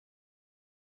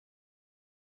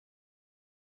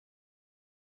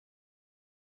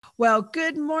Well,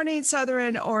 good morning,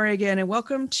 Southern Oregon, and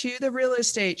welcome to the Real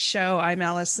Estate Show. I'm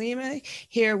Alice Lima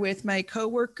here with my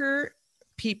coworker,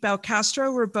 Pete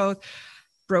Belcastro. We're both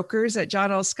brokers at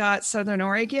John L. Scott, Southern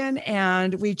Oregon,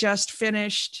 and we just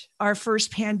finished our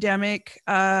first pandemic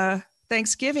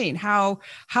Thanksgiving. How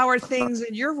are things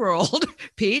in your world,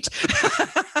 Pete?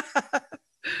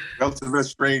 Well, it's a very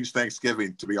strange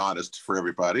Thanksgiving, to be honest, for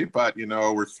everybody. But,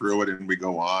 we're through it and we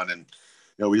go on and,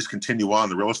 we just continue on.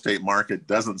 The real estate market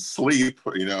doesn't sleep,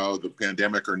 the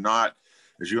pandemic or not.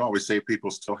 As you always say,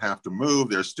 people still have to move.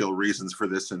 There's still reasons for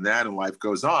this and that, and life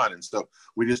goes on. And so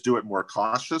we just do it more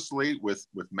cautiously with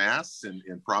masks and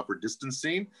proper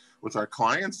distancing with our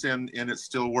clients, and it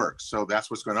still works. So that's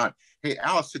what's going on. Hey,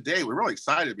 Alice, today we're really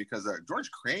excited because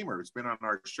George Kramer has been on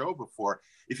our show before.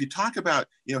 If you talk about,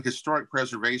 historic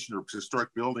preservation or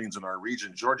historic buildings in our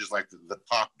region, George is like the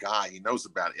top guy. He knows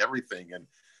about everything. And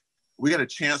we got a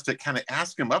chance to kind of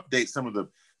ask him, update some of the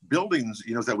buildings,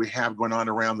 that we have going on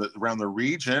around the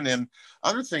region and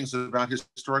other things about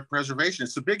historic preservation.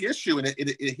 It's a big issue, and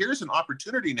here's an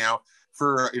opportunity now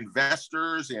for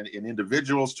investors and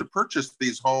individuals to purchase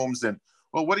these homes. And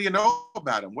well, what do you know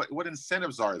about them? What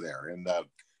incentives are there? And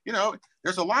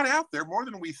there's a lot out there, more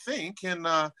than we think, and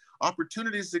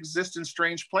opportunities exist in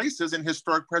strange places. And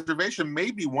historic preservation may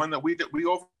be one that we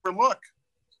overlook.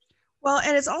 Well,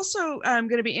 and it's also going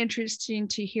to be interesting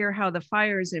to hear how the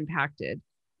fires impacted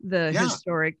the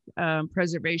historic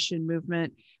preservation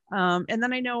movement. And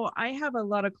then I know I have a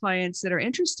lot of clients that are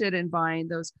interested in buying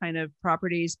those kind of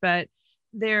properties, but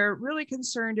they're really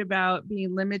concerned about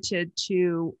being limited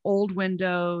to old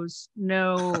windows,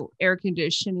 no air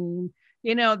conditioning,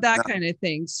 that kind of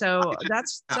thing. So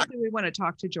that's something we want to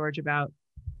talk to George about.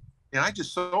 Yeah, I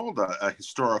just sold a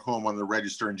historic home on the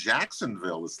register in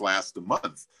Jacksonville this last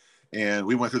month. And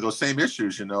we went through those same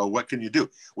issues. What can you do?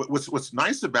 What's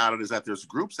nice about it is that there's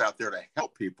groups out there to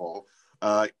help people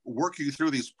work you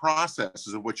through these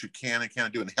processes of what you can and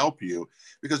can't do and help you,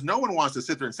 because no one wants to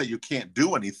sit there and say you can't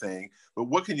do anything, but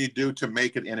what can you do to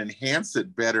make it and enhance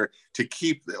it better to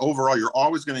keep the overall, you're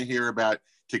always going to hear about,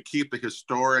 to keep the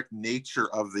historic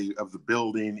nature of the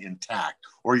building intact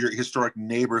or your historic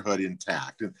neighborhood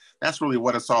intact. And that's really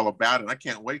what it's all about. And I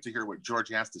can't wait to hear what George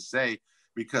has to say,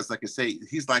 because like I say,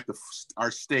 he's like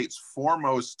our state's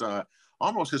foremost,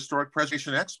 almost historic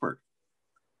preservation expert.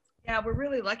 Yeah, we're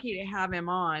really lucky to have him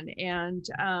on. And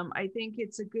I think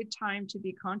it's a good time to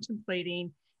be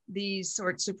contemplating these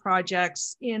sorts of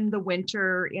projects in the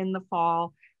winter, in the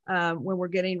fall, when we're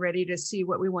getting ready to see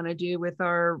what we want to do with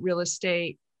our real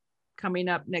estate coming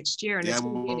up next year. And it's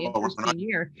going to be an interesting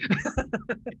year.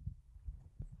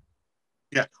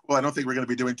 Yeah, well, I don't think we're going to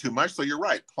be doing too much. So you're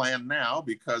right. Plan now,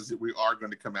 because we are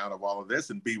going to come out of all of this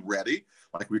and be ready.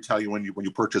 Like we tell you when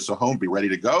you purchase a home, be ready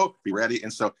to go, be ready.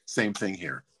 And so same thing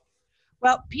here.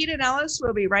 Well, Pete and Alice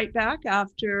will be right back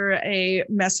after a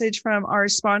message from our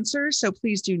sponsor. So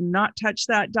please do not touch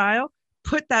that dial.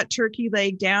 Put that turkey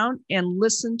leg down and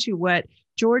listen to what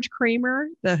George Kramer,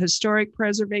 the historic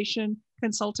preservation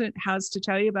consultant, has to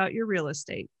tell you about your real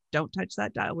estate. Don't touch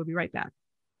that dial. We'll be right back.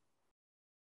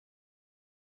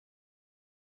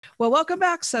 Well, welcome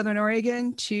back, Southern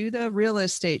Oregon, to the Real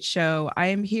Estate Show. I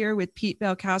am here with Pete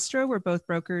Belcastro. We're both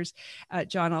brokers at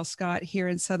John L. Scott here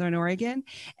in Southern Oregon.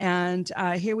 And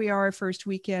here we are, our first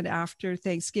weekend after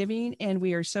Thanksgiving. And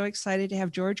we are so excited to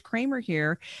have George Kramer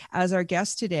here as our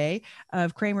guest today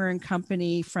of Kramer and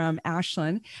Company from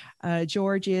Ashland.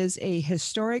 George is a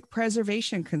historic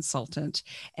preservation consultant.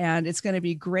 And it's going to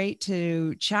be great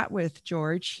to chat with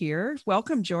George here.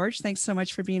 Welcome, George. Thanks so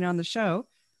much for being on the show.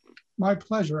 My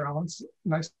pleasure, Alice.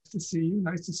 Nice to see you.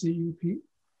 Nice to see you, Pete.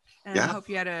 And I hope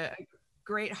you had a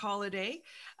great holiday.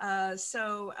 Why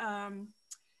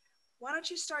don't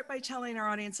you start by telling our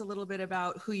audience a little bit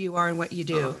about who you are and what you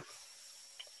do?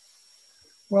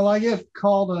 Well,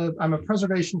 I'm a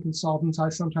preservation consultant. I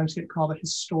sometimes get called a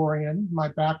historian. My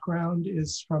background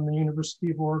is from the University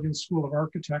of Oregon School of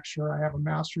Architecture. I have a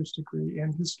master's degree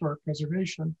in historic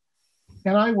preservation.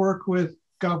 And I work with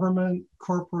government,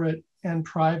 corporate, and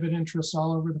private interests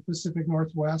all over the Pacific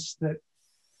Northwest that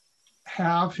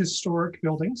have historic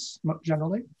buildings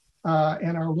generally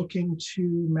and are looking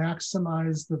to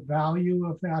maximize the value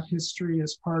of that history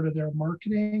as part of their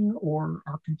marketing, or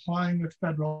are complying with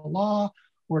federal law,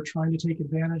 or trying to take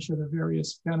advantage of the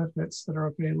various benefits that are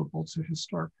available to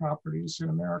historic properties in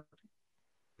America.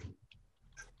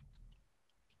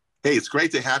 Hey, it's great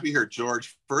to have you here,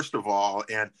 George, first of all.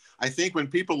 And I think when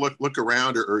people look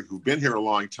around or who've been here a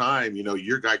long time,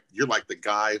 you're like the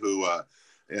guy who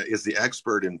is the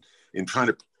expert in trying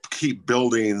to keep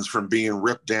buildings from being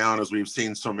ripped down, as we've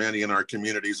seen so many in our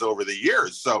communities over the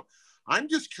years. So I'm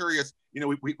just curious,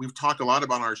 we've talked a lot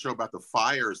about on our show about the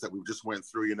fires that we just went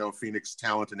through, Phoenix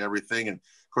Talent and everything. And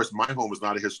of course, my home is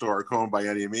not a historic home by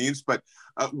any means, but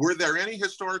were there any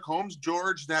historic homes,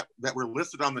 George, that were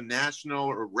listed on the National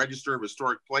or Register of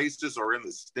Historic Places or in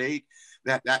the state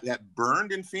that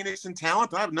burned in Phoenix and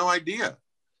Talent? I have no idea.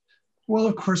 Well,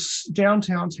 of course,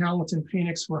 downtown Talent and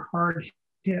Phoenix were hard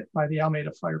hit by the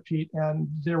Alameda fire, Pete. And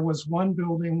there was one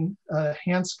building,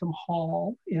 Hanscom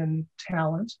Hall in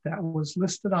Talent, that was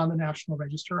listed on the National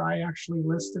Register. I actually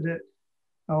listed it,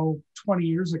 20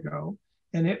 years ago,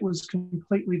 and it was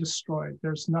completely destroyed.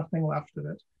 There's nothing left of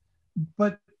it.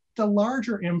 But the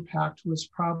larger impact was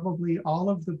probably all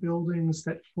of the buildings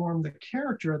that form the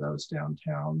character of those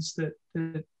downtowns that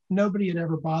nobody had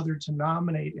ever bothered to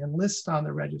nominate and list on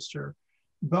the register,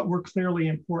 but were clearly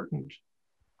important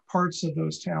parts of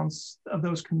those towns, of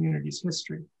those communities'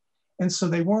 history. And so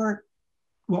they weren't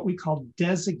what we call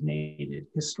designated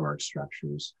historic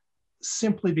structures,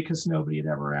 simply because nobody had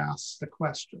ever asked the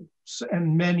question. So,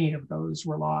 and many of those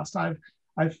were lost. I've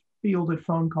fielded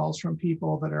phone calls from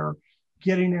people that are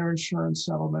getting their insurance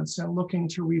settlements and looking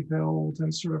to rebuild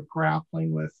and sort of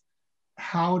grappling with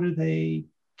how do they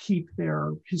keep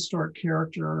their historic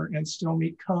character and still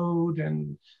meet code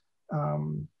and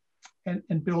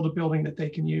build a building that they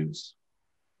can use.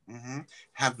 Mm-hmm.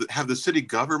 Have the city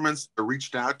governments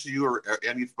reached out to you or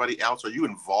anybody else? Are you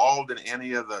involved in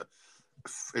any of the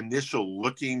initial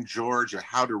looking, George, at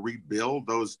how to rebuild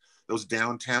those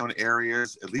downtown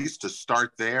areas? At least to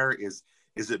start there, is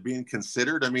it being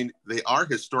considered? I mean, they are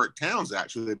historic towns.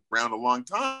 Actually, they've been around a long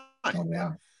time. Oh,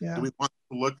 yeah. Yeah. Do we want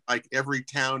to look like every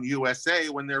town USA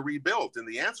when they're rebuilt? And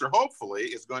the answer, hopefully,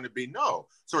 is going to be no.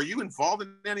 So are you involved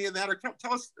in any of that? Or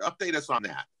tell us, update us on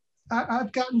that.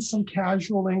 I've gotten some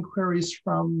casual inquiries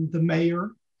from the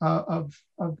mayor of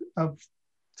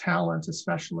Talent,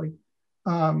 especially,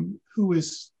 who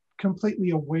is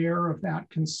completely aware of that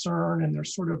concern. And they're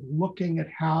sort of looking at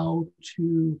how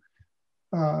to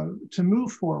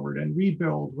move forward and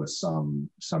rebuild with some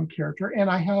character. And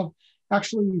I have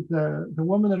actually the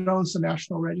woman that owns the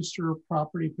National Register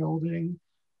property building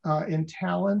in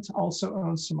Talent also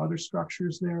owns some other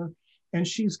structures there. And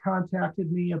she's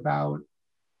contacted me about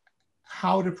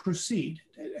how to proceed,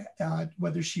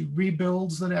 whether she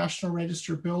rebuilds the National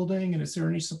Register building and is there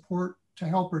any support to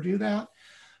help her do that.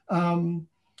 And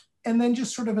then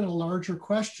just sort of in a larger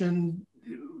question,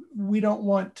 we don't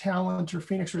want Talent or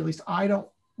Phoenix, or at least I don't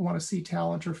want to see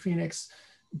Talent or Phoenix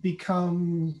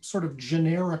become sort of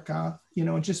generica,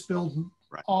 and just build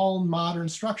all modern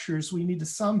structures. We need to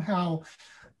somehow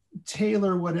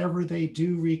tailor whatever they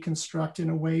do reconstruct in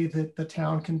a way that the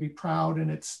town can be proud and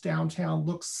its downtown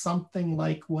looks something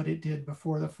like what it did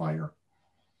before the fire.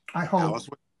 I hope.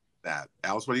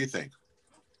 Alice, what do you think?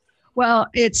 Well,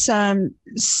 it's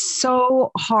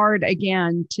so hard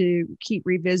again to keep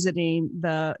revisiting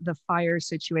the fire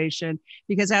situation,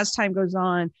 because as time goes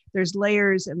on, there's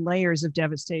layers and layers of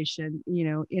devastation,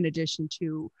 in addition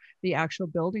to the actual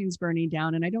buildings burning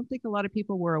down. And I don't think a lot of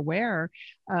people were aware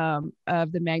of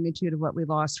the magnitude of what we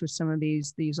lost with some of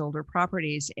these older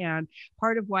properties. And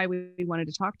part of why we wanted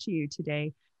to talk to you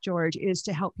today, George, is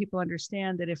to help people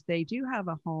understand that if they do have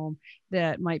a home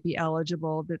that might be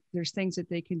eligible, that there's things that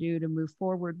they can do to move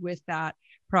forward with that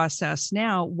process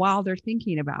now while they're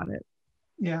thinking about it.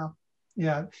 Yeah,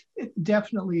 it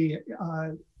definitely,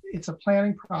 it's a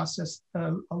planning process.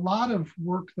 A lot of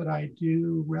work that I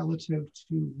do relative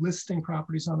to listing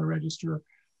properties on the register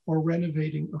or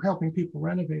renovating or helping people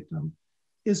renovate them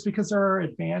is because there are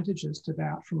advantages to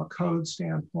that from a code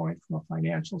standpoint, from a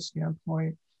financial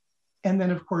standpoint. And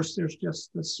then, of course, there's just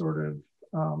this sort of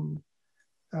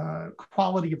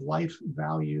quality of life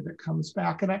value that comes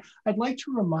back. And I'd like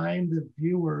to remind the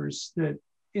viewers that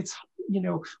it's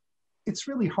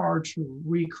really hard to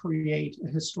recreate a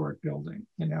historic building.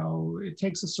 It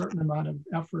takes a certain amount of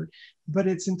effort, but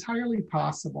it's entirely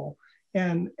possible.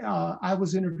 And I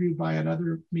was interviewed by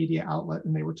another media outlet,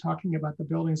 and they were talking about the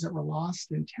buildings that were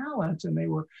lost in Talent, and they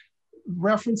were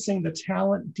referencing the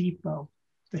Talent Depot,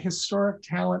 the historic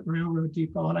Talent Railroad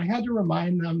Depot. And I had to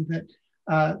remind them that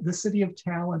the city of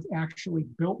Talent actually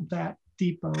built that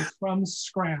depot from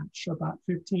scratch about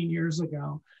 15 years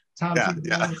ago. Tom was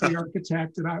the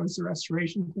architect and I was the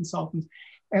restoration consultant.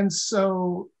 And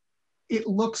so it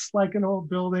looks like an old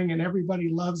building and everybody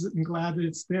loves it and glad that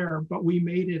it's there, but we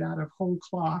made it out of whole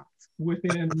cloth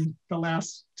within the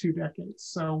last 2 decades.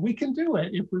 So we can do it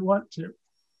if we want to.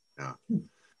 Yeah.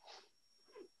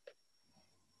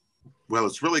 Well,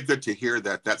 it's really good to hear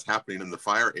that that's happening in the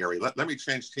fire area. Let me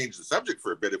change the subject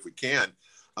for a bit if we can.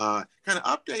 Kind of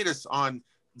update us on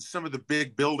some of the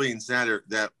big buildings that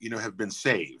have been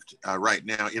saved right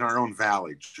now in our own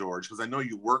valley, George? Because I know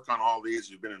you work on all these.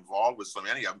 You've been involved with so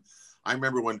many of them. I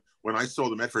remember when I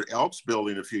sold the Medford Elks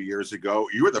building a few years ago,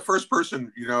 you were the first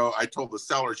person, I told the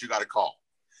sellers you got to call.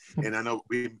 And I know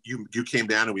you came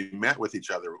down and we met with each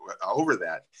other over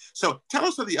that. So tell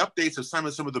us of the updates of some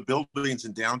of the buildings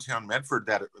in downtown Medford,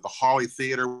 that the Holly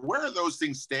Theater. Where are those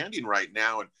things standing right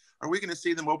now? And are we going to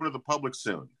see them open to the public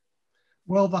soon?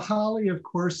 Well, the Holly, of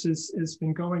course, has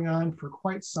been going on for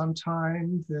quite some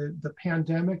time. The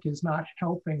pandemic is not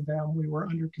helping them. We were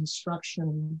under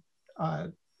construction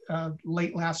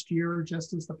late last year,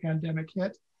 just as the pandemic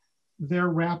hit. They're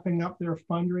wrapping up their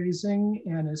fundraising,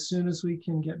 and as soon as we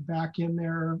can get back in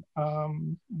there,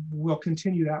 we'll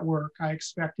continue that work. I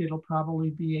expect it'll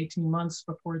probably be 18 months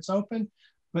before it's open,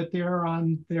 but they're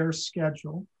on their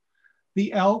schedule.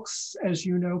 The Elks, as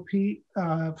you know, Pete,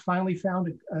 finally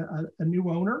found a new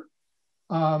owner,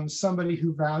 somebody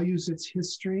who values its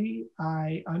history.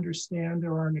 I understand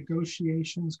there are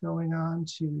negotiations going on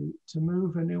to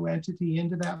move a new entity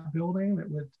into that building that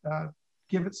would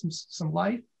give it some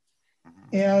life.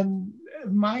 And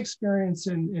my experience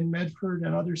in Medford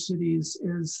and other cities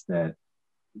is that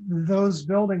those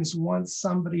buildings, once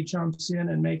somebody jumps in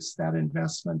and makes that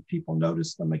investment, people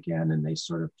notice them again and they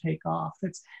sort of take off.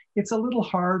 It's a little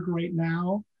hard right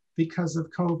now because of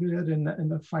COVID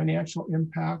and the financial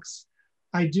impacts.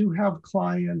 I do have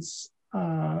clients,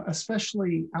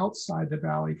 especially outside the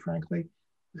Valley, frankly,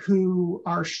 who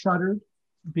are shuttered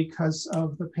because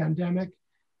of the pandemic,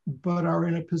 but are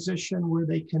in a position where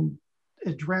they can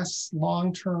address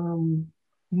long-term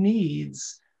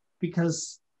needs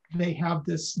because they have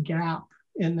this gap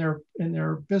in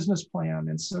their business plan.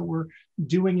 And so we're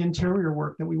doing interior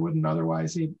work that we wouldn't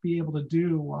otherwise be able to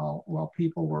do while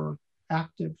people were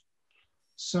active.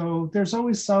 So there's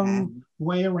always some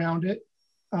way around it.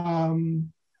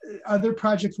 Other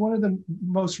projects, one of the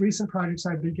most recent projects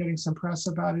I've been getting some press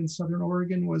about in Southern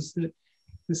Oregon was that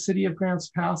the city of Grants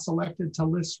Pass elected to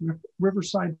list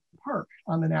Riverside Park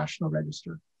on the National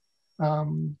Register,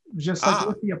 just like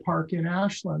Lithia Park in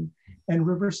Ashland. And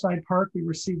Riverside Park, we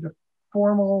received a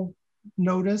formal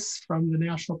notice from the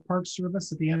National Park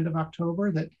Service at the end of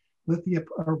October that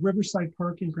Riverside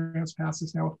Park in Grants Pass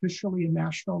is now officially a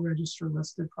National Register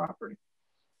listed property.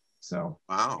 So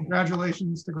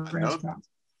congratulations to Grants Pass.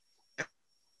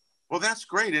 Well, that's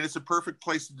great. And it's a perfect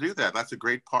place to do that. That's a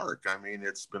great park. I mean,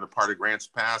 it's been a part of Grants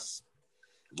Pass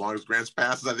as long as Grants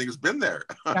Pass, I think, has been there.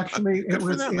 Actually,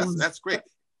 that's great.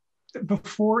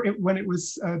 When it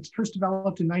was first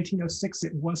developed in 1906,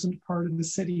 it wasn't part of the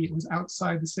city. It was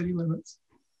outside the city limits.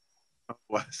 It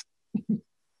was.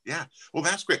 Yeah. Well,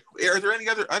 that's great. Are there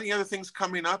any other things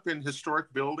coming up in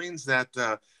historic buildings that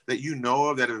you know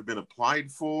of that have been applied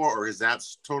for, or has that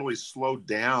totally slowed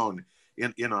down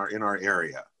in our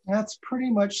area? That's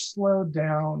pretty much slowed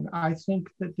down. I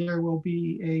think that there will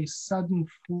be a sudden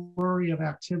flurry of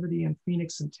activity in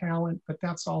Phoenix and Talent, but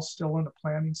that's all still in the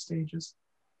planning stages.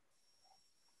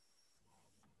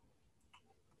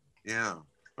 Yeah.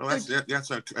 Well,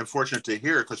 that's unfortunate to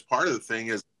hear, because part of the thing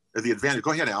is the advantage. Go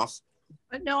ahead, Alice.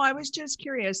 No, I was just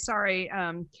curious. Sorry,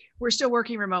 we're still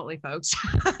working remotely, folks.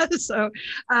 So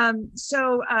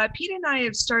Pete and I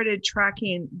have started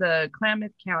tracking the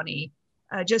Klamath County,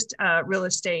 just real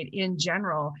estate in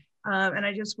general. And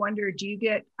I just wonder, do you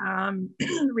get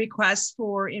requests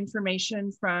for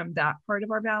information from that part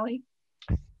of our valley?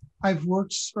 I've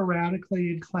worked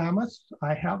sporadically in Klamath.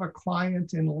 I have a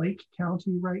client in Lake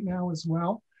County right now as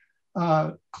well.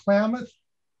 Klamath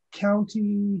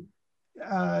County,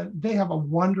 they have a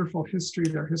wonderful history.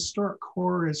 Their historic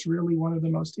core is really one of the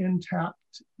most intact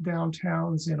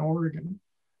downtowns in Oregon.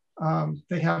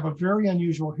 They have a very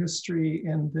unusual history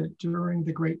in that during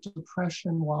the Great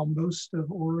Depression, while most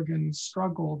of Oregon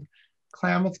struggled,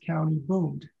 Klamath County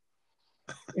boomed.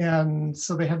 And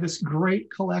so they have this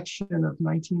great collection of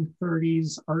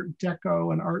 1930s Art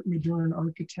Deco and Art Moderne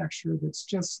architecture that's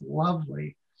just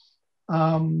lovely.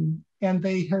 And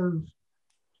they have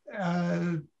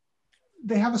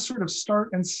a sort of start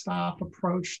and stop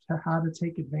approach to how to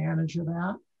take advantage of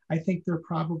that. I think they're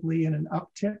probably in an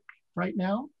uptick right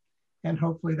now, and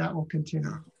hopefully that will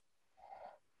continue.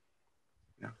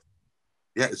 Yeah,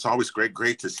 it's always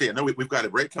great to see. I know we've got a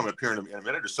break coming up here in a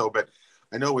minute or so, but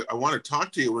I know I want to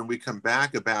talk to you when we come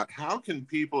back about how can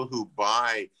people who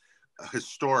buy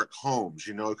historic homes,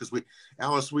 because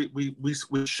Alice, we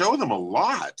show them a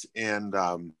lot, and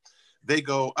they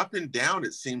go up and down,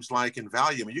 it seems like, in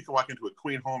value. I mean, you can walk into a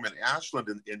Queen home in Ashland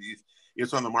and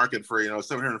it's on the market for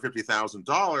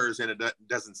 $750,000 and it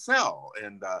doesn't sell.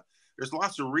 And there's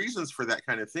lots of reasons for that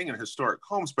kind of thing in historic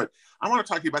homes, but I want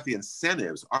to talk to you about the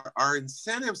incentives. Are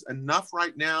incentives enough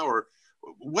right now, or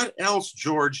what else,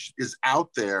 George, is out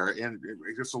there? And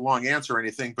it's a long answer or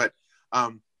anything, but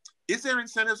is there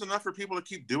incentives enough for people to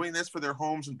keep doing this for their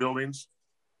homes and buildings?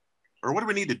 Or what do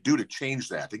we need to do to change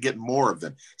that, to get more of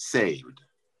them saved?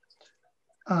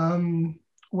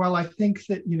 Well, I think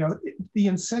that, the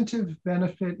incentive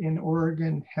benefit in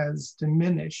Oregon has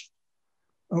diminished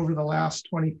over the last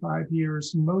 25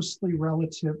 years, mostly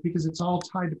relative, because it's all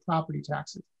tied to property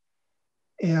taxes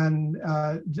and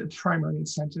the primary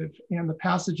incentive. And the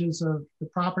passages of the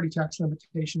property tax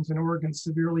limitations in Oregon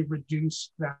severely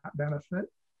reduced that benefit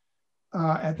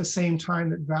at the same time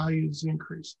that values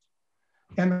increased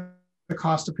and the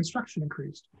cost of construction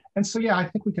increased. And so, yeah, I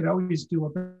think we could always do a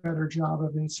better job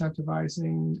of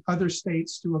incentivizing. Other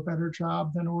states do a better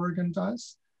job than Oregon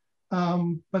does.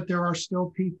 But there are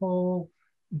still people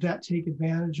that take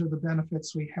advantage of the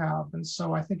benefits we have. And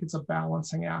so I think it's a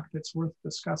balancing act that's worth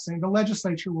discussing. The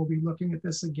legislature will be looking at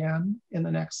this again in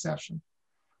the next session.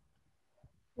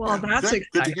 Well, that's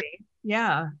exciting.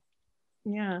 Yeah.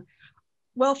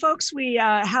 Well, folks, we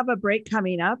have a break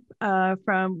coming up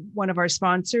from one of our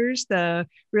sponsors. The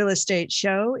Real Estate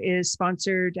Show is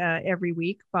sponsored every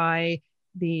week by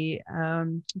the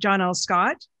John L.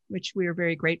 Scott, which we are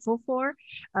very grateful for,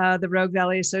 the Rogue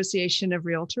Valley Association of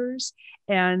Realtors,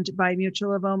 and by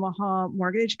Mutual of Omaha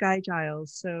Mortgage, Guy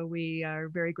Giles. So we are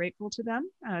very grateful to them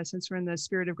since we're in the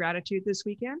spirit of gratitude this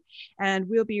weekend. And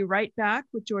we'll be right back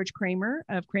with George Kramer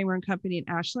of Kramer and Company in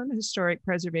Ashland, historic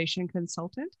preservation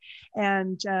consultant.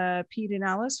 And Pete and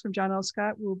Alice from John L.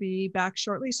 Scott will be back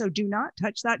shortly. So do not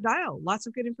touch that dial. Lots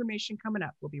of good information coming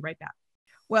up. We'll be right back.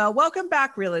 Well, welcome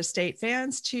back, real estate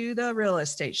fans, to the Real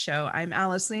Estate Show. I'm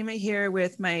Alice Lima here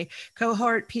with my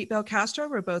cohort, Pete Belcastro.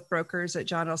 We're both brokers at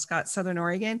John L. Scott, Southern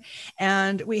Oregon.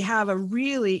 And we have a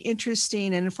really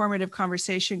interesting and informative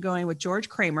conversation going with George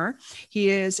Kramer. He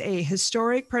is a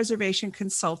historic preservation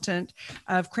consultant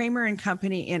of Kramer and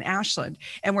Company in Ashland.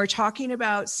 And we're talking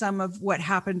about some of what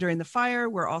happened during the fire.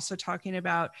 We're also talking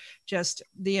about just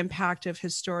the impact of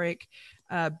historic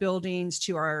buildings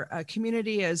to our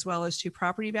community as well as to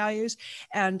property values.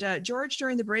 And George,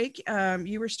 during the break,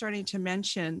 you were starting to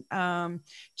mention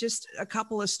just a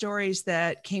couple of stories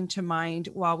that came to mind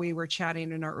while we were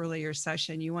chatting in our earlier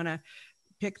session. You want to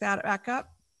pick that back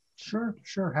up? Sure.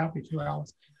 Happy to,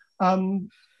 Alice.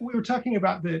 We were talking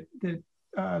about that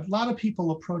a lot of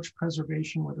people approach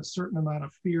preservation with a certain amount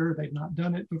of fear. They've not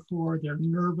done it before. They're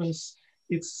nervous.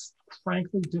 It's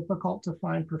frankly difficult to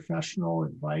find professional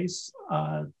advice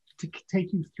to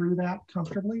take you through that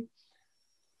comfortably.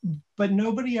 But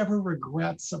nobody ever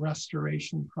regrets a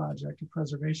restoration project, a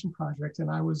preservation project.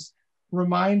 And I was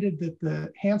reminded that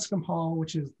the Hanscom Hall,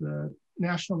 which is the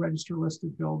National Register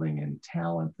listed building in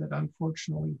Talent that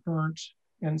unfortunately burnt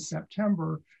in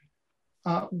September,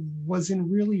 was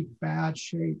in really bad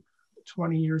shape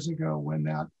 20 years ago when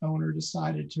that owner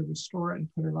decided to restore it and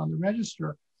put it on the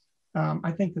register.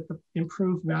 I think that the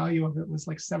improved value of it was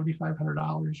like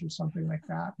 $7,500 or something like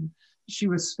that. And she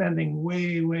was spending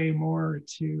way more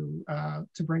to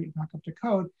bring it back up to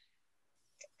code.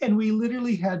 And we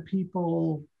literally had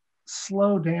people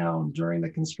slow down during the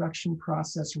construction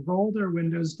process, roll their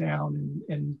windows down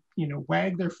and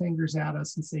wag their fingers at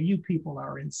us and say, "You people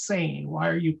are insane. Why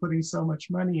are you putting so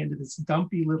much money into this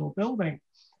dumpy little building?"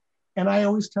 And I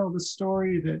always tell the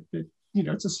story that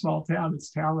it's a small town,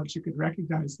 it's Talent, you could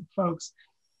recognize the folks.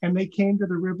 And they came to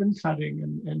the ribbon cutting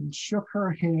and shook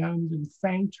her hand and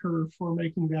thanked her for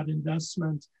making that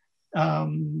investment,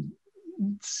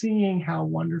 seeing how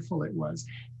wonderful it was.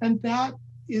 And that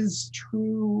is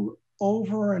true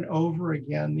over and over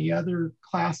again. The other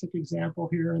classic example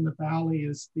here in the Valley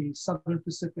is the Southern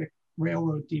Pacific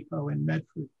Railroad Depot in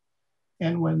Medford.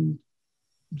 And when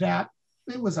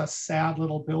it was a sad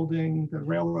little building. The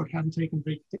railroad hadn't taken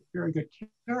very good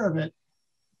care of it,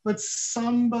 but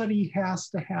somebody has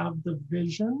to have the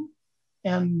vision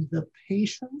and the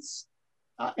patience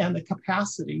and the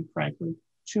capacity, frankly,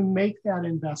 to make that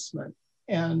investment.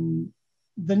 And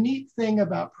the neat thing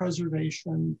about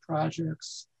preservation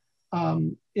projects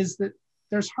is that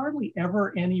there's hardly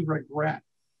ever any regret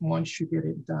once you get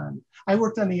it done. I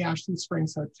worked on the Ashland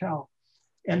Springs Hotel,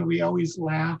 and we always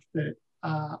laughed that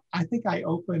I think I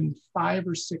opened 5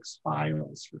 or 6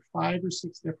 files for 5 or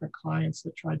 6 different clients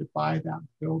that tried to buy that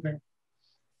building,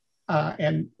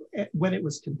 and when it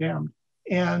was condemned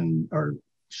or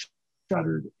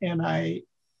shuttered. And I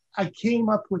came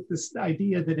up with this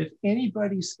idea that if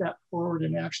anybody stepped forward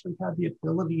and actually had the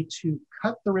ability to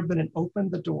cut the ribbon and open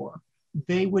the door,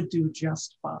 they would do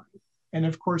just fine. And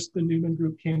of course, the Newman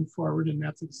Group came forward, and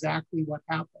that's exactly what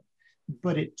happened.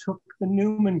 But it took the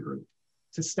Newman Group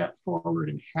to step forward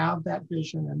and have that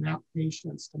vision and that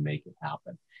patience to make it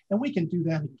happen. And we can do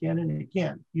that again and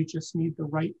again. You just need the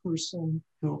right person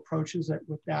who approaches it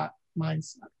with that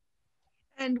mindset.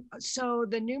 And so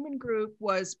the Newman Group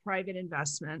was private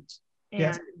investment, and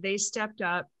yes. They stepped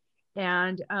up.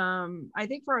 And I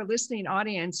think for our listening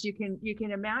audience, you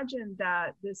can imagine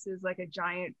that this is like a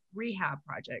giant rehab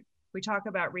project. We talk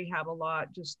about rehab a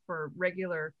lot, just for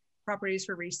regular properties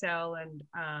for resale and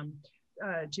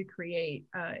to create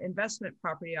investment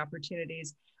property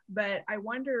opportunities. But I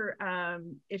wonder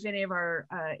if any of our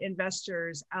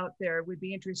investors out there would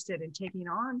be interested in taking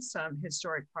on some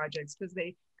historic projects, because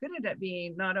they could end up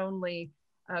being not only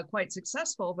quite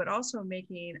successful, but also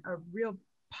making a real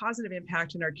positive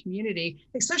impact in our community,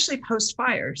 especially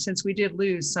post-fire, since we did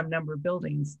lose some number of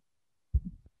buildings.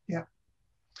 Yeah.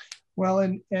 Well,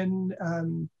 and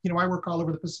I work all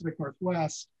over the Pacific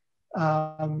Northwest,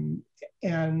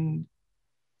 and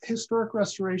historic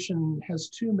restoration has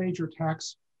two major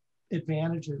tax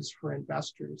advantages for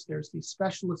investors. There's the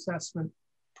special assessment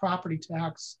property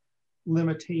tax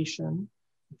limitation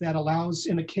that allows,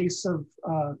 in a case of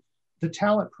the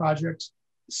Talent Project,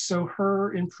 so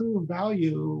her improved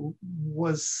value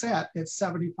was set at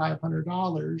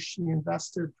 $7,500. She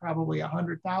invested probably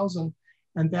 $100,000,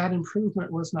 and that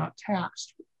improvement was not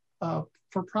taxed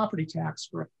for property tax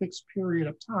for a fixed period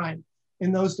of time.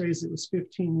 In those days, it was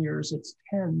 15 years. It's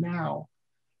 10 now.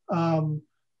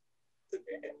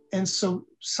 And so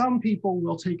some people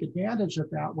will take advantage of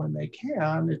that when they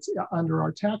can. It's under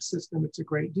our tax system, it's a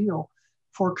great deal.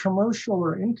 For commercial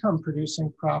or income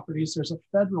producing properties, there's a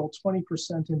federal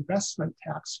 20% investment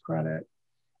tax credit.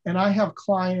 And I have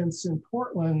clients in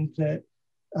Portland that,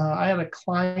 I had a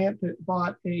client that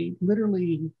bought a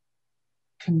literally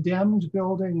condemned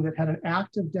building that had an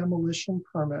active demolition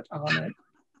permit on it,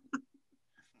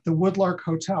 the Woodlark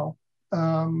Hotel,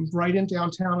 right in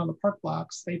downtown on the park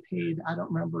blocks. They paid, I don't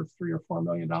remember, $3 or $4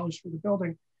 million for the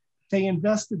building. They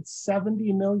invested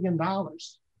 $70 million.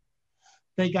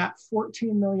 They got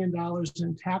 $14 million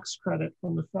in tax credit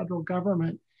from the federal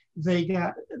government. They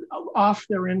got off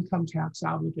their income tax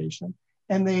obligation,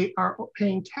 and they are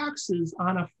paying taxes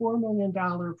on a $4 million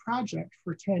project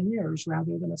for 10 years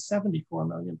rather than a $74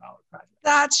 million project.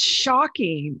 That's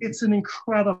shocking. It's an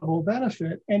incredible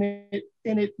benefit. And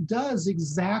it does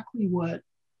exactly what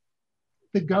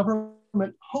the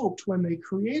government hoped when they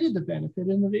created the benefit,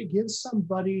 in that it gives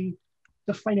somebody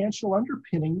the financial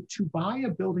underpinning to buy a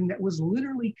building that was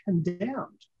literally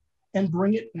condemned and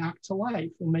bring it back to life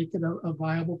and make it a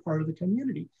viable part of the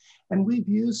community. And we've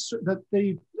used that.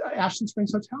 The Ashland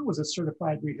Springs Hotel was a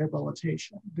certified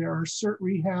rehabilitation. There are cert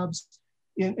rehabs,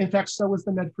 in fact, so was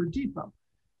the Medford Depot.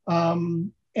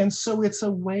 And so it's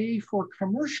a way for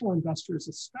commercial investors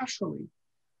especially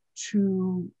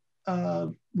to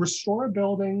restore a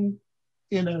building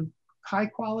in a high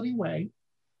quality way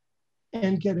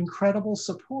and get incredible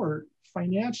support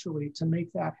financially to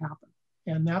make that happen.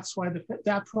 And that's why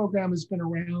that program has been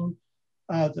around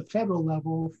the federal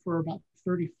level for about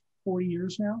 30, 40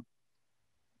 years now.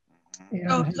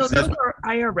 So those are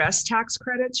IRS tax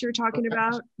credits you're talking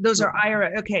about? Those are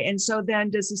IRS, okay. And so then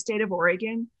does the state of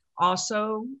Oregon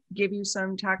also give you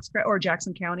some tax credit, or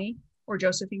Jackson County or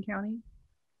Josephine County?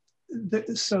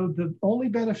 So the only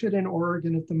benefit in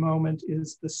Oregon at the moment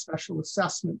is the special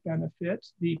assessment benefit.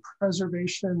 The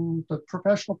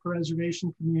professional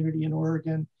preservation community in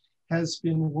Oregon has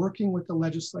been working with the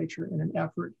legislature in an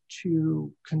effort to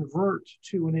convert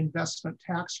to an investment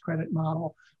tax credit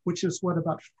model, which is what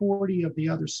about 40 of the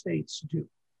other states do.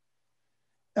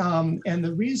 And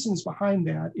the reasons behind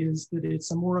that is that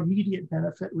it's a more immediate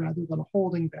benefit rather than a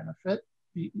holding benefit.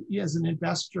 As an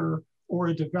investor or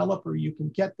a developer, you can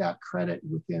get that credit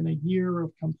within a year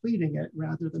of completing it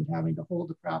rather than having to hold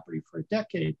the property for a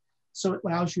decade. So it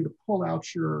allows you to pull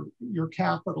out your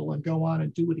capital and go on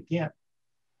and do it again.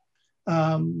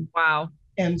 Wow.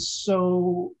 And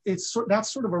so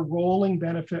that's sort of a rolling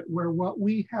benefit, where what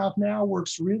we have now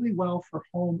works really well for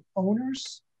home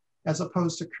owners as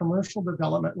opposed to commercial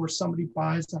development, where somebody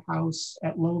buys a house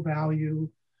at low value,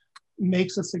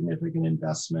 makes a significant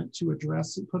investment to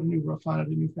address it, put a new roof on it,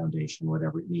 a new foundation,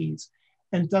 whatever it needs,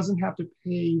 and doesn't have to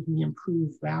pay the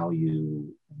improved value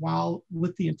while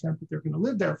with the intent that they're going to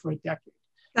live there for a decade.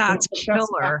 That's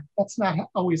killer. That's not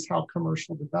always how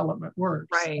commercial development works.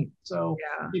 Right. So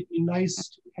yeah, it'd be nice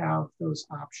to have those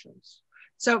options.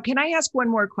 So can I ask one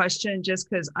more question, just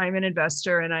because I'm an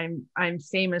investor and I'm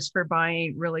famous for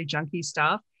buying really junky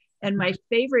stuff. And my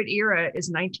favorite era is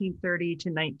 1930 to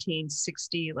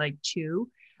 1960, like two.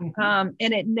 And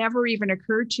it never even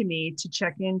occurred to me to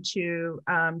check into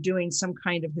doing some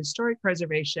kind of historic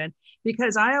preservation,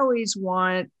 because I always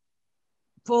want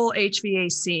full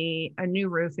HVAC, a new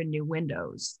roof, and new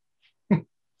windows.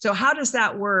 So how does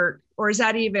that work? Or is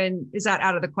that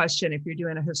out of the question if you're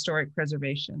doing a historic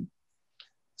preservation?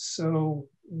 So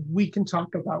we can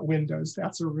talk about windows.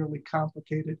 That's a really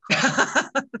complicated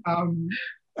question.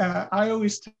 I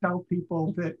always tell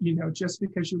people that, just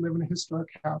because you live in a historic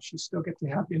house, you still get to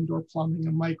have indoor plumbing,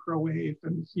 a microwave,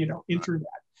 and, internet.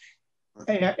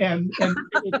 And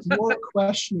it's more a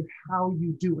question of how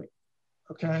you do it,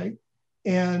 okay?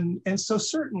 And so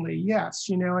certainly, yes,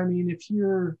 if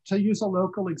you're to use a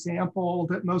local example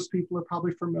that most people are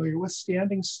probably familiar with,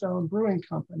 Standing Stone Brewing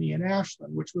Company in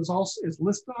Ashland, which is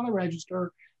listed on the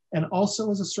register and also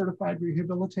is a certified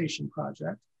rehabilitation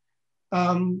project.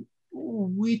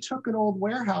 We took an old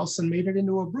warehouse and made it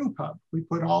into a brew pub. We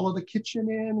put all of the kitchen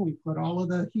in, we put all of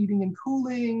the heating and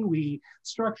cooling, we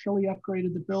structurally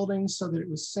upgraded the building so that it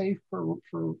was safe for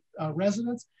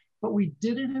residents. But we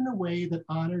did it in a way that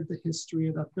honored the history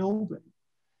of the building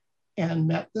and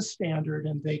met the standard,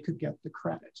 and they could get the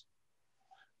credit.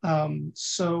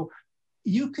 So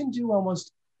you can do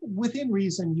within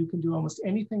reason, you can do almost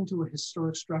anything to a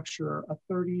historic structure, a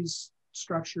 30s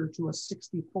structure to a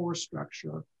 64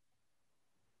 structure.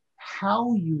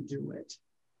 How you do it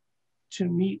to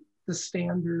meet the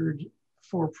standard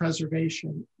for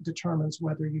preservation determines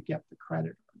whether you get the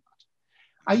credit or not.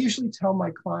 I usually tell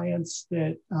my clients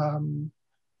that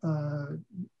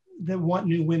that want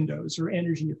new windows or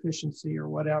energy efficiency or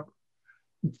whatever,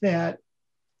 that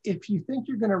if you think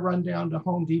you're going to run down to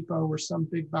Home Depot or some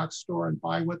big box store and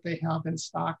buy what they have in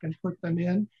stock and put them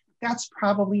in, that's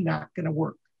probably not going to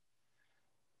work.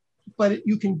 But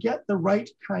you can get the right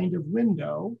kind of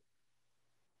window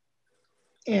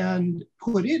and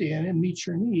put it in and meet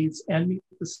your needs and meet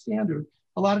the standard.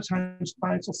 A lot of times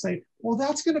clients will say, well,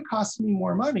 that's going to cost me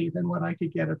more money than what I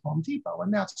could get at Home Depot.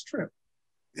 And that's true.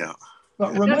 Yeah.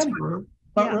 But remember,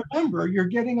 you're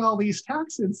getting all these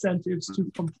tax incentives to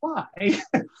comply.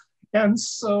 And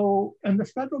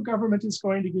the federal government is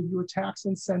going to give you a tax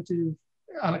incentive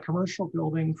on a commercial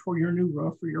building for your new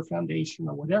roof or your foundation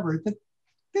or whatever that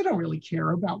they don't really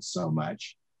care about so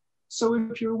much. So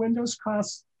if your windows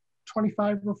cost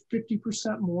 25 or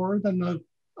 50% more than the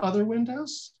other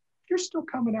windows, you're still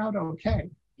coming out okay.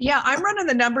 Yeah, I'm running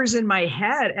the numbers in my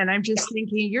head and I'm just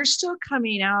thinking you're still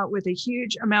coming out with a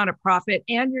huge amount of profit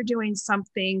and you're doing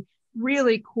something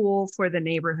really cool for the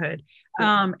neighborhood.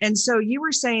 And so you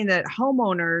were saying that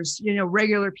homeowners,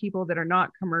 regular people that are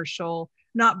not commercial,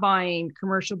 not buying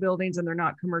commercial buildings and they're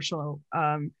not commercial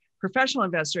professional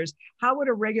investors, how would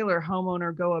a regular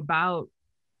homeowner go about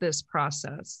this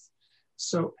process?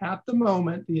 So at the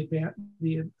moment, the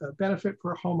benefit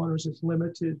for homeowners is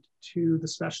limited to the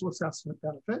special assessment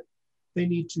benefit. They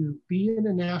need to be in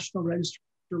a National Register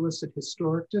listed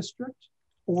historic district,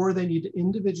 or they need to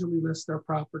individually list their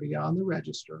property on the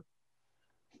register.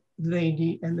 And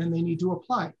then they need to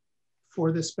apply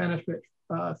for this benefit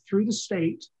through the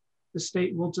state. The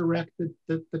state will direct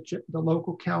the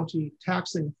local county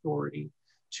taxing authority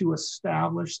to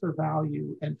establish the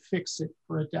value and fix it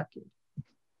for a decade.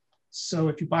 So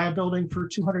if you buy a building for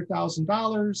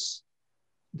 $200,000,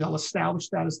 they'll establish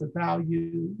that as the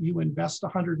value. You invest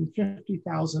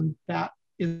 $150,000, that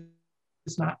is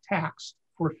not taxed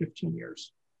for 15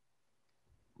 years.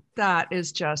 That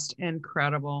is just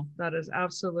incredible. That is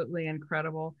absolutely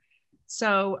incredible.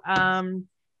 So go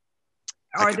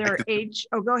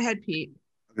ahead, Pete.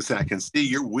 I can see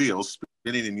your wheels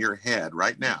spinning in your head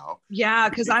right now. Yeah,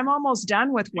 because I'm almost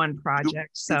done with one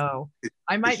project, so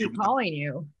I might be calling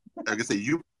you. I can say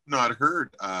you've not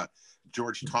heard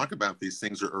George talk about these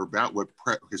things or about what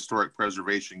historic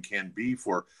preservation can be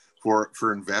for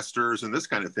investors and this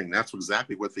kind of thing. That's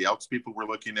exactly what the Elks people were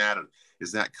looking at,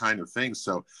 is that kind of thing.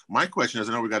 So my question is,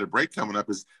 I know we got a break coming up,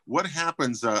 is what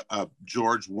happens,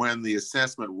 George, when the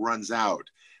assessment runs out?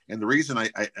 And the reason I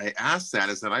asked that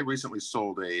is that I recently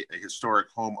sold a historic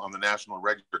home on the National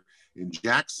Register in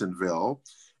Jacksonville,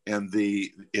 and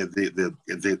the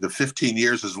 15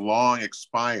 years is long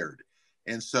expired.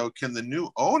 And so can the new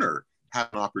owner have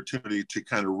an opportunity to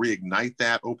kind of reignite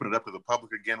that, open it up to the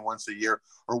public again once a year?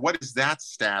 Or what is that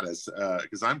status?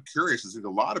 Because I'm curious, is that a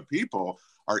lot of people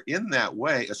are in that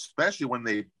way, especially when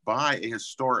they buy a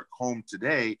historic home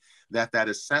today, that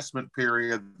assessment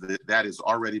period that has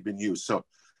already been used. So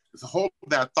hold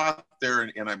that thought there,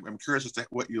 and I'm curious as to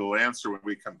what you'll answer when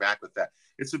we come back with that.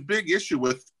 It's a big issue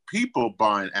with people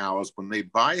buying, Alice, when they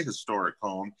buy a historic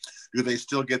home. Do they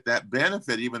still get that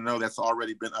benefit even though that's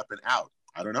already been up and out?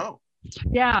 I don't know.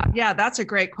 Yeah, that's a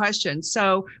great question.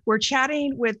 So we're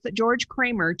chatting with George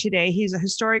Kramer today. He's a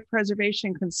historic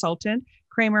preservation consultant,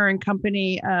 Kramer and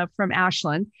Company from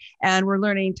Ashland, and we're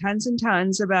learning tons and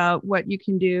tons about what you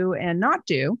can do and not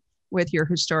do with your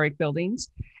historic buildings.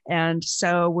 And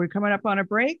so we're coming up on a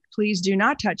break. Please do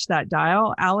not touch that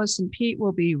dial. Alice and Pete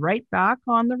will be right back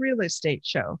on the Real Estate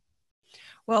Show.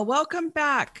 Well, welcome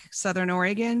back, Southern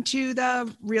Oregon, to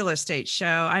the Real Estate Show.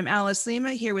 I'm Alice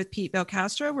Lima here with Pete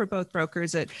Belcastro. We're both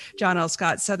brokers at John L.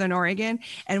 Scott, Southern Oregon,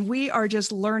 and we are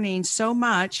just learning so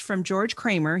much from George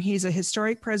Kramer. He's a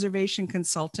historic preservation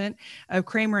consultant of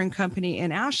Kramer and Company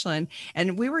in Ashland,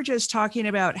 and we were just talking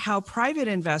about how private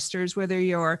investors, whether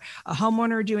you're a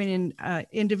homeowner doing an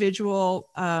individual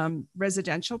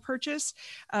residential purchase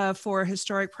for a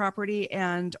historic property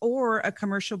and or a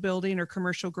commercial building or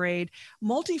commercial grade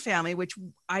multifamily, which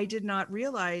I did not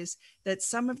realize that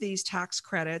some of these tax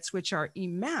credits, which are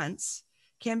immense,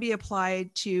 can be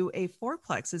applied to a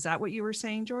fourplex. Is that what you were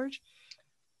saying, George?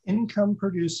 Income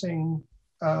producing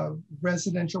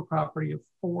residential property of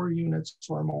 4 units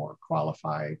or more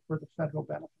qualify for the federal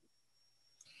benefit.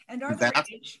 And are there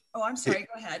oh, I'm sorry,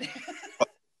 go ahead.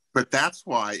 But that's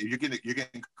why you're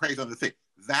getting crazy on the thing.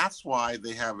 That's why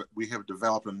we have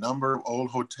developed a number of old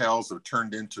hotels that have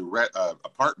turned into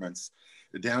apartments.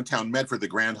 The downtown Medford, the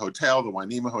Grand Hotel, the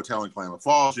Wainema Hotel in Klamath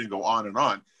Falls, you can go on and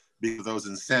on because of those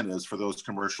incentives for those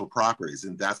commercial properties.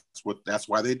 And that's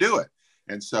why they do it.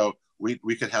 And so we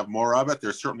could have more of it.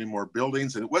 There's certainly more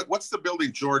buildings. And what's the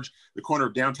building, George, the corner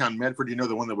of downtown Medford, you know,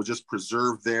 the one that was just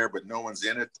preserved there, but no one's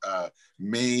in it,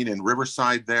 Main and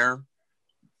Riverside there?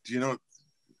 Do you know?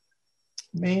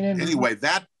 Main and anyway,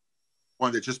 that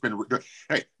one that's just been,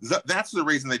 hey, that's the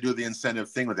reason they do the incentive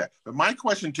thing with that. But my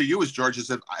question to you is, George,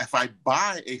 is if I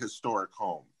buy a historic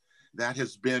home that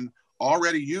has been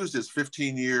already used as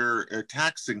 15-year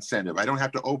tax incentive, I don't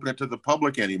have to open it to the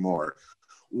public anymore.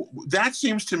 That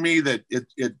seems to me that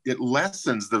it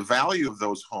lessens the value of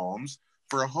those homes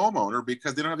for a homeowner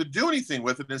because they don't have to do anything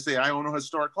with it and say, I own a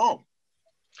historic home.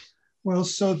 Well,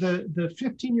 so the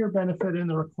 15-year benefit and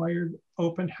the required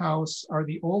open house are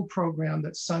the old program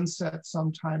that sunset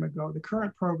some time ago. The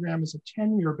current program is a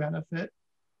 10-year benefit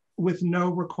with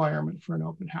no requirement for an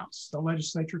open house. The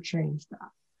legislature changed that.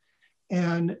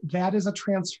 And that is a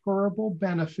transferable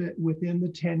benefit within the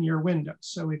 10-year window.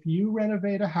 So if you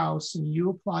renovate a house and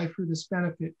you apply for this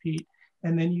benefit, Pete,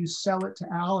 and then you sell it to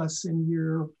Alice in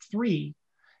year 3,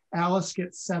 Alice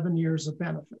gets 7 years of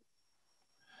benefit.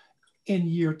 In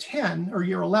year 10 or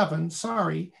year 11,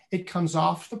 sorry, it comes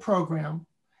off the program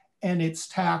and it's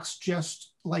taxed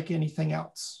just like anything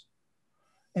else.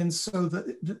 And so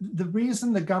the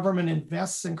reason the government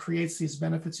invests and creates these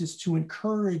benefits is to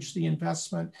encourage the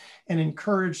investment and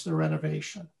encourage the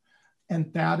renovation.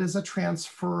 And that is a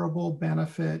transferable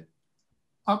benefit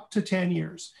up to 10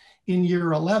 years. In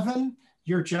year 11,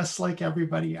 you're just like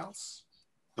everybody else.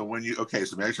 So when you, okay,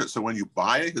 so make sure, so when you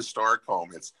buy a historic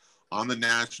home, it's on the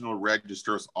National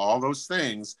Registers, all those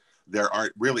things, there are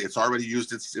really, it's already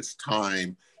used its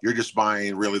time. You're just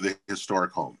buying really the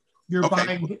historic home. You're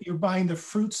buying the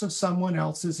fruits of someone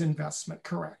else's investment,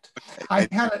 correct? I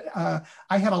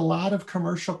had a lot of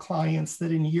commercial clients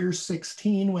that in year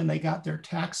 16, when they got their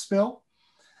tax bill,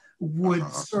 would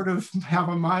sort of have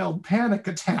a mild panic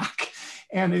attack.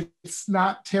 And it's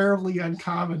not terribly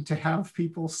uncommon to have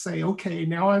people say, okay,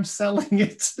 now I'm selling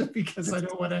it because I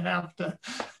don't want to have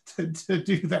to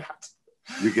do that.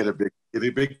 You get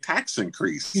a big tax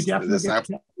increase. You definitely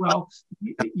get, well,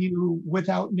 you,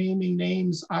 without naming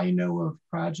names, I know of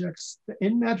projects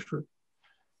in Medford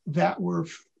that were,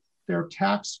 their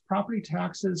property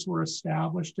taxes were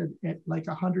established at like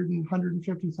 100 and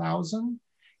 150,000,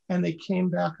 and they came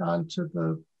back onto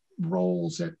the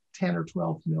rolls at 10 or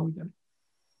 12 million.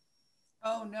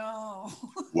 Oh no!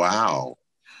 Wow.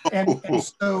 And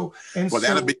so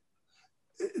that'll be.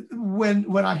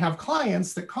 When I have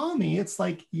clients that call me, it's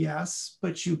like, yes,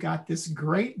 but you got this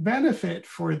great benefit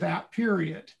for that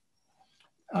period.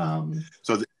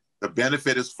 So the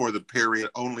benefit is for the period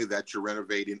only that you're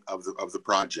renovating of the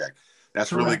project.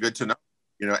 That's correct. Really good to know.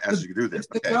 You know, as you do this.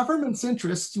 The government's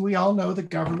interest, we all know the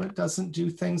government doesn't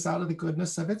do things out of the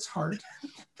goodness of its heart.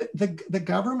 The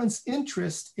government's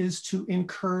interest is to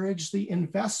encourage the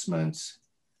investment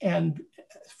and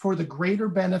for the greater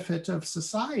benefit of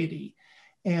society.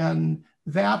 And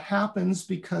that happens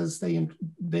because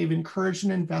they've encouraged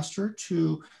an investor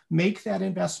to make that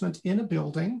investment in a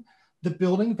building. The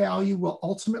building value will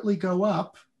ultimately go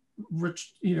up,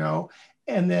 you know,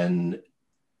 and then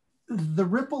the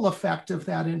ripple effect of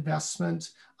that investment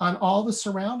on all the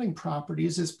surrounding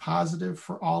properties is positive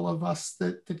for all of us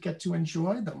that get to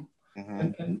enjoy them.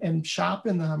 and shop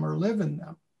in them or live in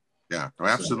them. Yeah, no,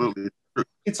 absolutely. So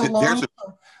it's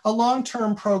a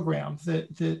long-term program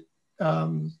that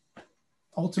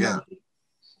ultimately. Yeah.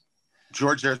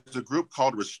 George, there's a group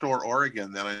called Restore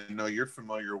Oregon that I know you're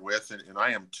familiar with, and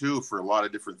I am too, for a lot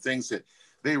of different things. That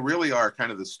they really are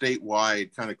kind of the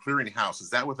statewide kind of clearinghouse. Is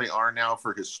that what they are now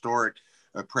for historic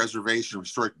preservation,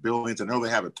 historic buildings? I know they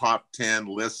have a top 10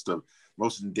 list of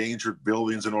most endangered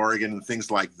buildings in Oregon and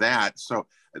things like that. So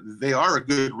they are a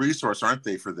good resource, aren't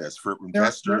they, for this, for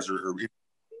investors or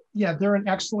Yeah, they're an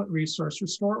excellent resource.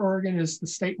 Restore Oregon is the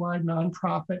statewide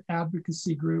nonprofit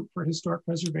advocacy group for historic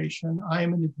preservation. I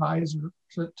am an advisor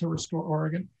to Restore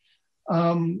Oregon.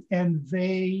 And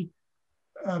they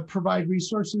provide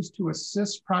resources to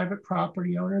assist private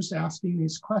property owners asking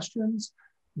these questions.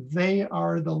 They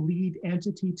are the lead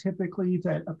entity typically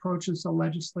that approaches the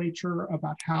legislature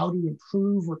about how to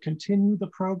improve or continue the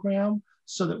program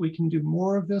so that we can do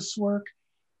more of this work.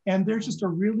 And they're just a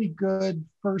really good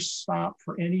first stop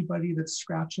for anybody that's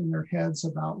scratching their heads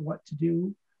about what to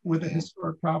do with a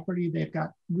historic property. They've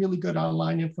got really good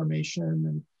online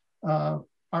information and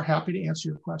are happy to answer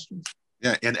your questions.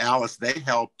 Yeah, and Alice, they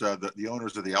helped the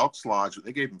owners of the Elks Lodge.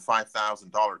 They gave them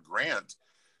 $5,000 grant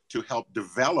to help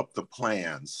develop the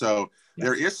plan. So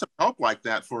there is some help like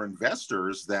that for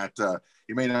investors that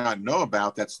you may not know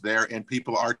about that's there, and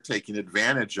people are taking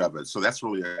advantage of it. So that's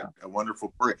really a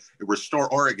wonderful program.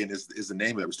 Restore Oregon is the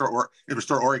name of it.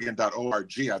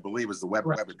 RestoreOregon.org, I believe, is the web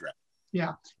address.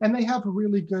 Yeah, and they have a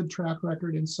really good track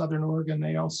record in Southern Oregon.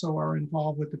 They also are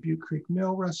involved with the Butte Creek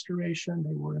Mill restoration.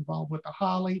 They were involved with the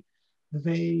Holly.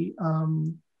 They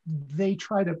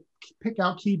try to pick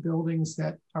out key buildings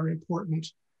that are important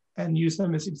and use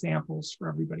them as examples for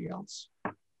everybody else.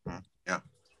 Yeah.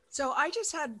 So I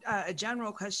just had a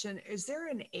general question. Is there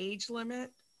an age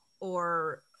limit,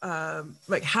 or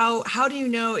like how do you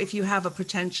know if you have a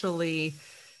potentially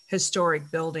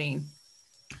historic building?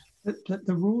 The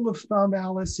rule of thumb,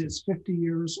 Alice, is 50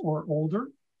 years or older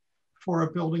for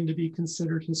a building to be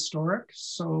considered historic.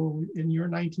 So in your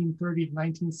 1930 to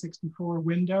 1964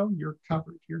 window, you're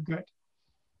covered, you're good.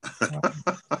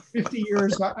 50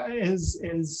 years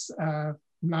is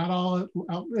not all,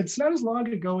 it's not as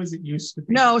long ago as it used to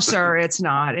be. No, sir, it's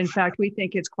not. In fact, we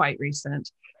think it's quite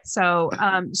recent. So,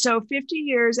 so 50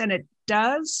 years, and it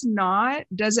does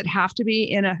it have to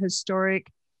be in a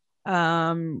historic,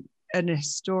 an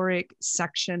historic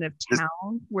section of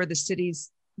town where the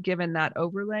city's given that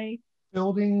overlay?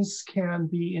 Buildings can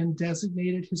be in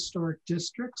designated historic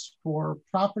districts. For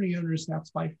property owners, that's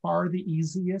by far the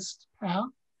easiest path.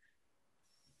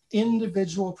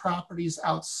 Individual properties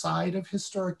outside of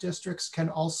historic districts can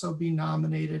also be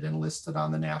nominated and listed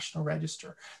on the National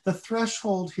Register. The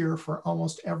threshold here for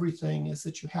almost everything is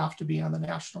that you have to be on the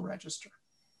National Register.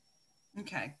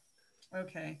 Okay.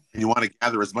 Okay. And you want to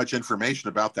gather as much information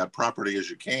about that property as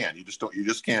you can. You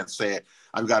just can't say,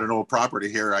 I've got an old property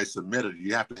here, I submitted.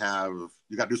 You got to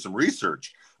do some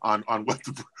research on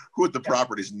who the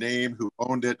property's name, who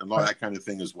owned it, and all that kind of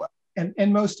thing as well.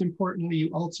 And most importantly,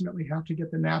 you ultimately have to get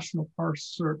the National Park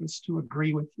Service to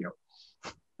agree with you.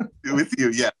 With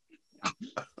you, yeah.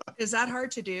 Is that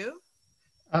hard to do?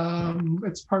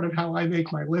 It's part of how I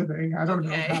make my living. I don't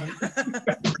know how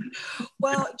to.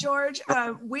 Well, George,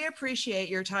 we appreciate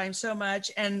your time so much,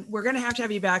 and we're going to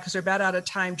have you back because we're about out of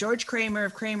time. George Kramer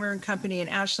of Kramer and Company in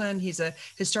Ashland. He's a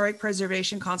historic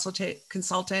preservation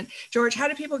consultant. George, how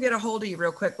do people get a hold of you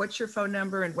real quick? What's your phone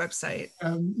number and website?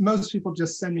 Most people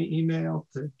just send me email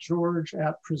to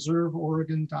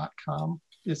george@preserveoregon.com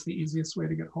is the easiest way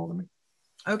to get a hold of me.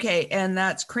 Okay, and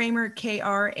that's Kramer,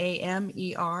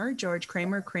 Kramer, George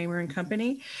Kramer, Kramer and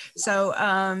Company. So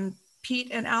Pete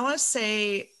and Alice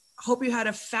hope you had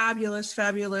a fabulous,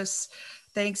 fabulous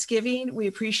Thanksgiving. We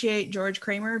appreciate George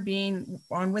Kramer being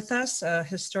on with us, a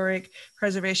historic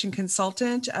preservation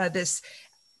consultant. This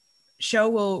show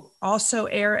will also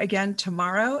air again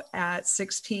tomorrow at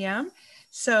 6 p.m.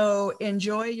 So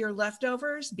enjoy your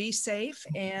leftovers, be safe,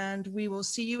 and we will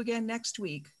see you again next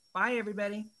week. Bye,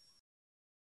 everybody.